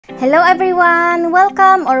Hello everyone!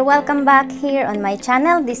 Welcome back here on my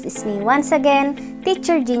channel. This is me once again,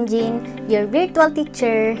 Teacher Jinjin, your virtual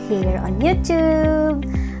teacher here on YouTube.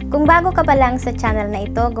 Kung bago ka pa lang sa channel na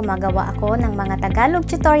ito, gumagawa ako ng mga Tagalog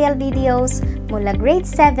tutorial videos mula grade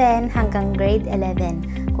 7 hanggang grade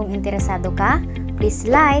 11. Kung interesado ka, please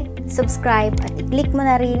like, subscribe at i-click mo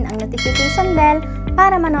na rin ang notification bell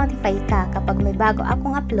para ma-notify ka kapag may bago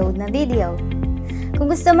akong upload na video. Kung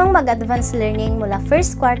gusto mong mag-advance learning mula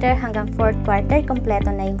first quarter hanggang fourth quarter, kompleto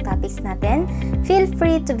na yung topics natin, feel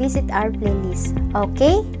free to visit our playlist.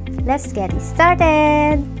 Okay? Let's get it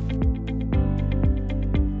started!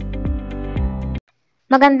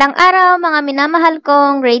 Magandang araw mga minamahal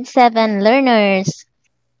kong grade 7 learners!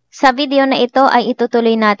 Sa video na ito ay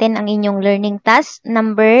itutuloy natin ang inyong learning task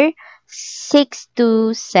number 6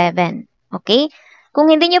 to 7. Okay? Kung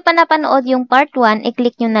hindi nyo pa napanood yung part 1,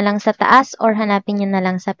 i-click nyo na lang sa taas or hanapin nyo na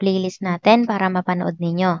lang sa playlist natin para mapanood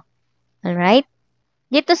ninyo. Alright?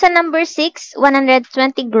 Dito sa number 6,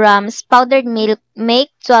 120 grams powdered milk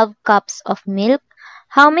make 12 cups of milk.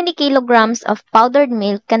 How many kilograms of powdered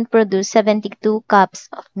milk can produce 72 cups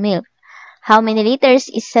of milk? How many liters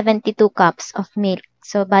is 72 cups of milk?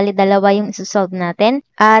 So, bali dalawa yung isusolve natin.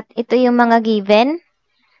 At ito yung mga given.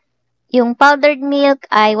 Yung powdered milk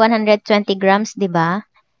ay 120 grams, di ba?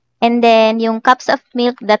 And then, yung cups of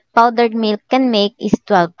milk that powdered milk can make is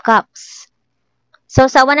 12 cups.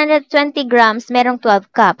 So, sa 120 grams, merong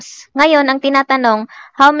 12 cups. Ngayon, ang tinatanong,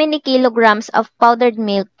 how many kilograms of powdered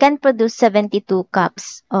milk can produce 72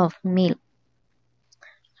 cups of milk?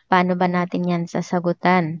 Paano ba natin yan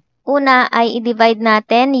sasagutan? Una ay i-divide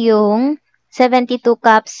natin yung 72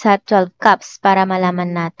 cups sa 12 cups para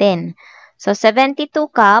malaman natin. So, 72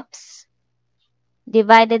 cups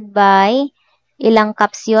divided by ilang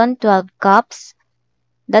cups yon? 12 cups.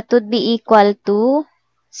 That would be equal to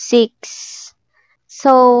 6.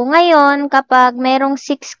 So, ngayon, kapag merong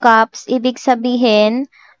 6 cups, ibig sabihin,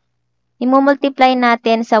 imumultiply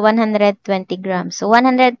natin sa 120 grams. So,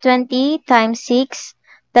 120 times 6,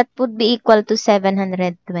 that would be equal to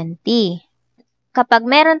 720. Kapag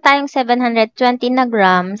meron tayong 720 na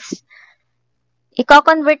grams,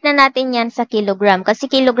 i-convert na natin yan sa kilogram kasi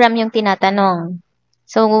kilogram yung tinatanong.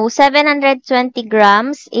 So, 720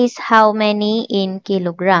 grams is how many in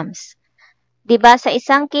kilograms? Diba sa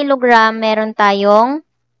isang kilogram, meron tayong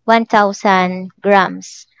 1,000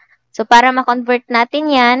 grams. So, para ma-convert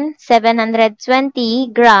natin yan,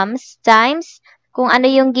 720 grams times kung ano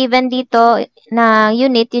yung given dito na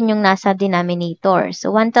unit, yun yung nasa denominator.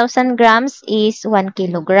 So, 1,000 grams is 1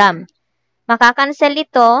 kilogram. Makakancel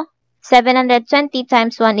ito, 720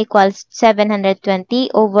 times 1 equals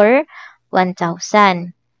 720 over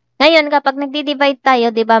 1,000. Ngayon, kapag nagdi-divide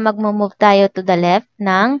tayo, di ba, magmo-move tayo to the left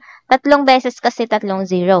ng tatlong beses kasi tatlong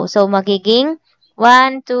zero. So, magiging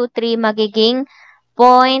 1, 2, 3, magiging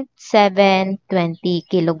 0.720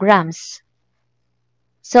 kilograms.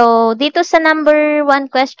 So, dito sa number 1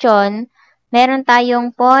 question, meron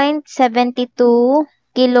tayong 0.72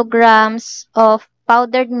 kilograms of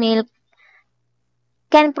powdered milk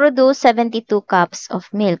can produce 72 cups of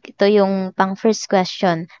milk. Ito yung pang first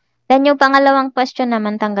question. Then, yung pangalawang question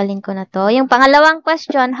naman, tanggalin ko na to. Yung pangalawang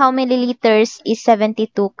question, how many liters is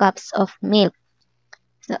 72 cups of milk?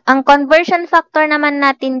 So, ang conversion factor naman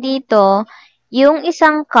natin dito, yung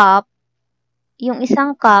isang cup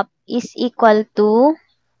is equal to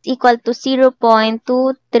 0.237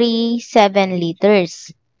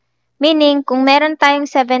 liters. Meaning, kung meron tayong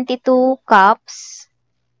 72 cups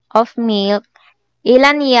of milk,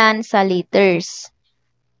 ilan yan sa liters?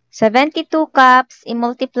 72 cups,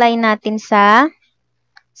 i-multiply natin sa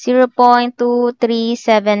 0.237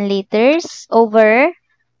 liters over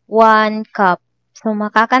 1 cup. So,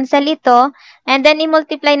 makakancel ito. And then,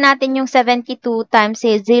 i-multiply natin yung 72 times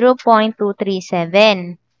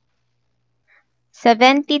 0.237.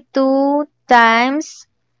 72 times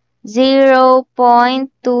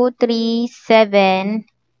 0.237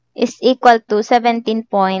 is equal to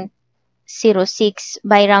 17.06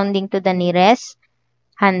 by rounding to the nearest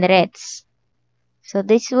hundreds. So,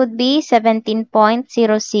 this would be 17.06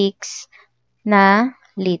 na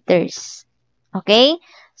liters. Okay?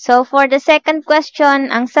 So, for the second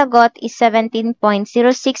question, ang sagot is 17.06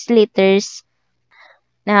 liters.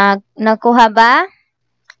 Nakuha ba?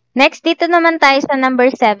 Next, dito naman tayo sa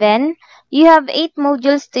number 7. You have 8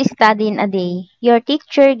 modules to study in a day. Your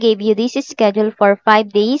teacher gave you this schedule for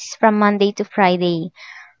 5 days from Monday to Friday.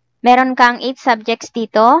 Meron kang 8 subjects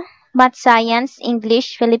dito. Math, Science,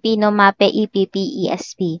 English, Filipino, MAPE, EPP,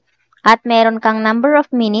 ESP. At meron kang number of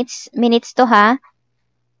minutes. Minutes to ha.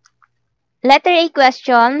 Letter A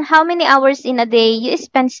question, how many hours in a day you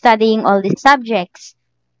spend studying all these subjects?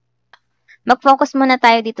 Mag-focus muna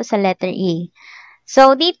tayo dito sa letter E.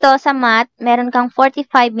 So, dito sa math, meron kang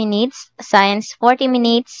 45 minutes, science 40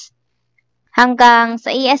 minutes, hanggang sa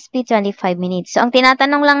ESP 25 minutes. So, ang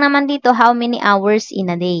tinatanong lang naman dito, how many hours in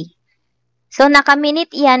a day? So,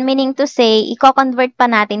 naka-minute yan, meaning to say, i-convert pa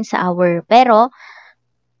natin sa hour. Pero,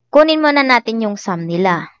 kunin muna natin yung sum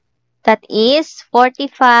nila. That is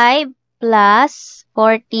 45 plus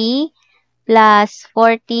 40 plus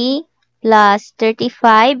 40 plus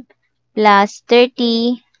 35 plus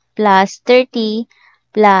 30 plus 30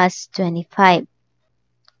 plus 25.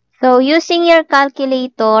 So, using your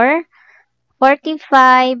calculator,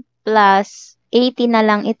 45 plus 80 na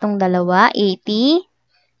lang itong dalawa, 80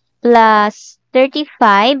 plus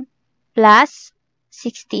 35 plus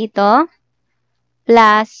 60 ito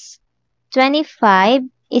plus 25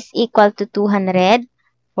 is equal to 245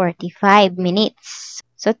 minutes.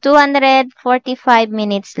 So, 245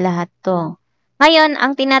 minutes lahat to. Ngayon,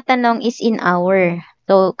 ang tinatanong is in hour.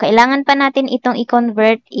 So, kailangan pa natin itong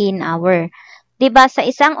i-convert in hour. Diba, sa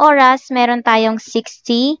isang oras, meron tayong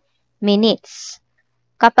 60 minutes.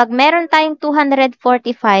 Kapag meron tayong 245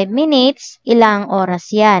 minutes, ilang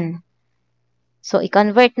oras yan? So,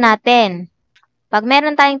 i-convert natin. Pag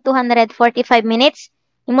meron tayong 245 minutes,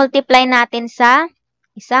 i-multiply natin sa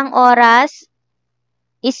isang oras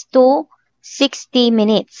is to 60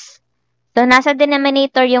 minutes. So, nasa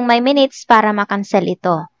denominator yung may minutes para makancel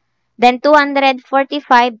ito. Then, 245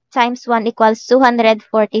 times 1 equals 245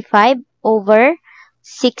 over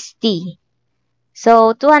 60.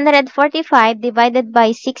 So, 245 divided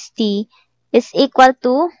by 60 is equal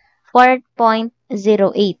to 4.08.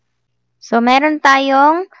 So, meron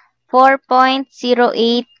tayong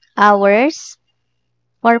 4.08 hours.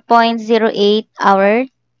 4.08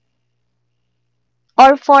 hours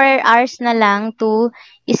or 4 hours na lang to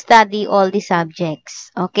study all the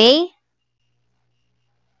subjects. Okay?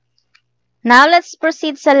 Now, let's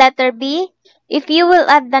proceed sa letter B. If you will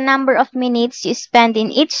add the number of minutes you spend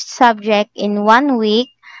in each subject in 1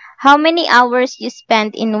 week, how many hours you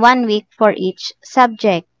spend in 1 week for each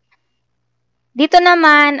subject? Dito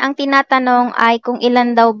naman, ang tinatanong ay kung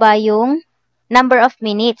ilan daw ba yung number of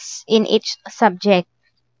minutes in each subject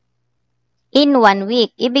in 1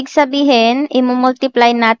 week. Ibig sabihin,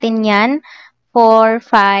 i-multiply natin yan for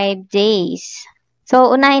 5 days.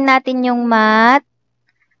 So, unahin natin yung math.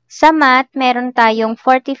 Sa math, meron tayong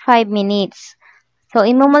 45 minutes. So,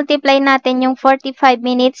 i-multiply natin yung 45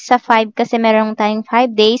 minutes sa 5 kasi meron tayong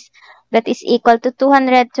 5 days. That is equal to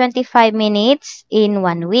 225 minutes in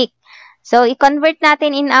 1 week. So, i-convert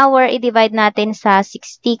natin in hour, i-divide natin sa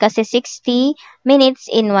 60 kasi 60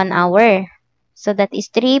 minutes in 1 hour. So, that is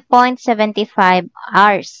 3.75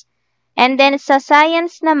 hours. And then, sa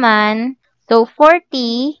science naman, so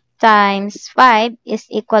 40 times 5 is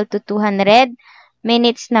equal to 200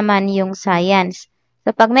 minutes naman yung science. So,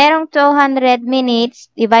 pag merong 200 minutes,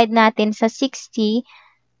 divide natin sa 60,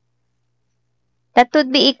 that would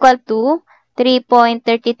be equal to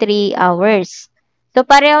 3.33 hours. So,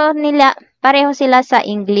 pareho sila sa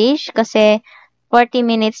English kasi 40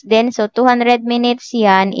 minutes din. So, 200 minutes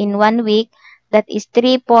yan in 1 week. That is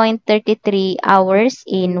 3.33 hours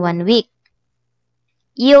in 1 week.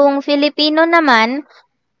 Yung Filipino naman,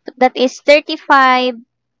 that is 35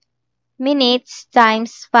 minutes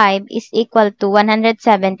times 5 is equal to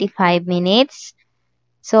 175 minutes.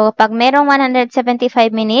 So, pag merong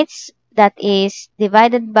 175 minutes, that is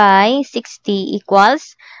divided by 60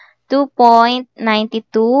 equals 2.92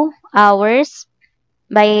 hours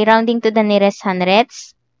by rounding to the nearest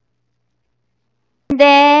hundreds.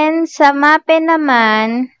 Then, sa MAPE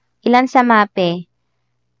naman, ilan sa MAPE?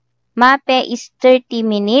 MAPE is 30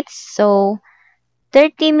 minutes. So,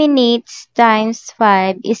 30 minutes times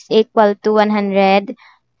 5 is equal to 150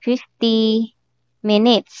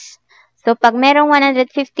 minutes. So, pag merong 150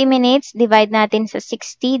 minutes, divide natin sa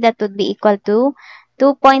 60, that would be equal to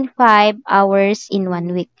 2.5 hours in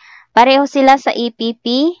 1 week. Pareho sila sa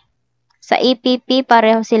EPP. Sa EPP,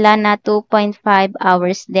 pareho sila na 2.5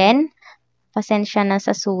 hours din. Pasensya na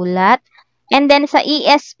sa sulat. And then, sa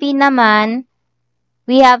ESP naman,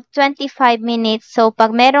 we have 25 minutes. So,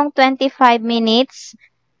 pag merong 25 minutes,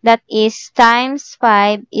 that is times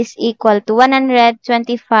 5 is equal to 125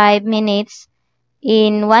 minutes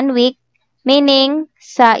in 1 week. Meaning,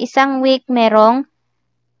 sa isang week, merong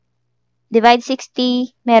divide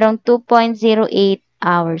 60, merong 2.08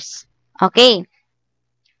 hours. Okay.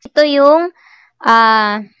 Ito yung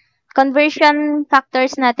conversion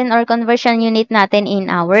factors natin or conversion unit natin in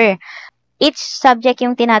hour. Each subject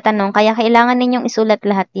yung tinatanong, kaya kailangan ninyong isulat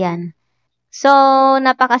lahat yan. So,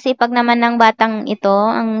 napakasipag naman ng batang ito,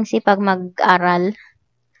 ang sipag mag-aral.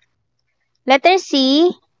 Letter C,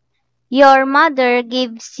 Your mother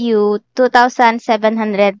gives you 2,700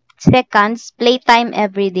 seconds playtime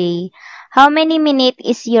every day. How many minutes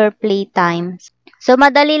is your playtime? So,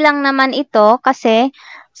 madali lang naman ito kasi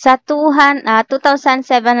sa 2,700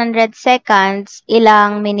 seconds,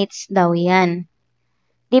 ilang minutes daw yan.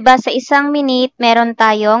 Diba sa isang minute, meron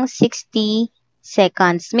tayong 60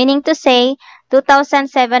 seconds. Meaning to say,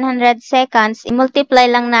 2,700 seconds,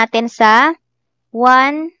 i-multiply lang natin sa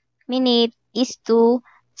 1 minute is to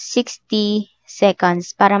 60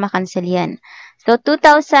 seconds para makancel yan. So,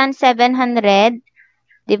 2,700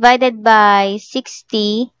 divided by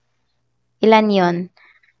 60, ilan yon?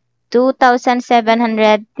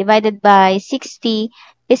 2,700 divided by 60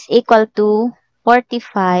 is equal to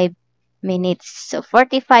 45 minutes. So,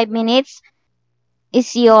 45 minutes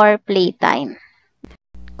is your playtime.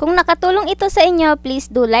 Kung nakatulong ito sa inyo, please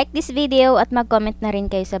do like this video at mag-comment na rin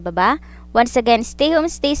kayo sa baba. Once again, stay home,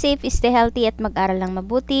 stay safe, stay healthy at mag-aral lang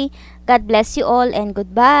mabuti. God bless you all and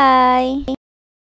goodbye!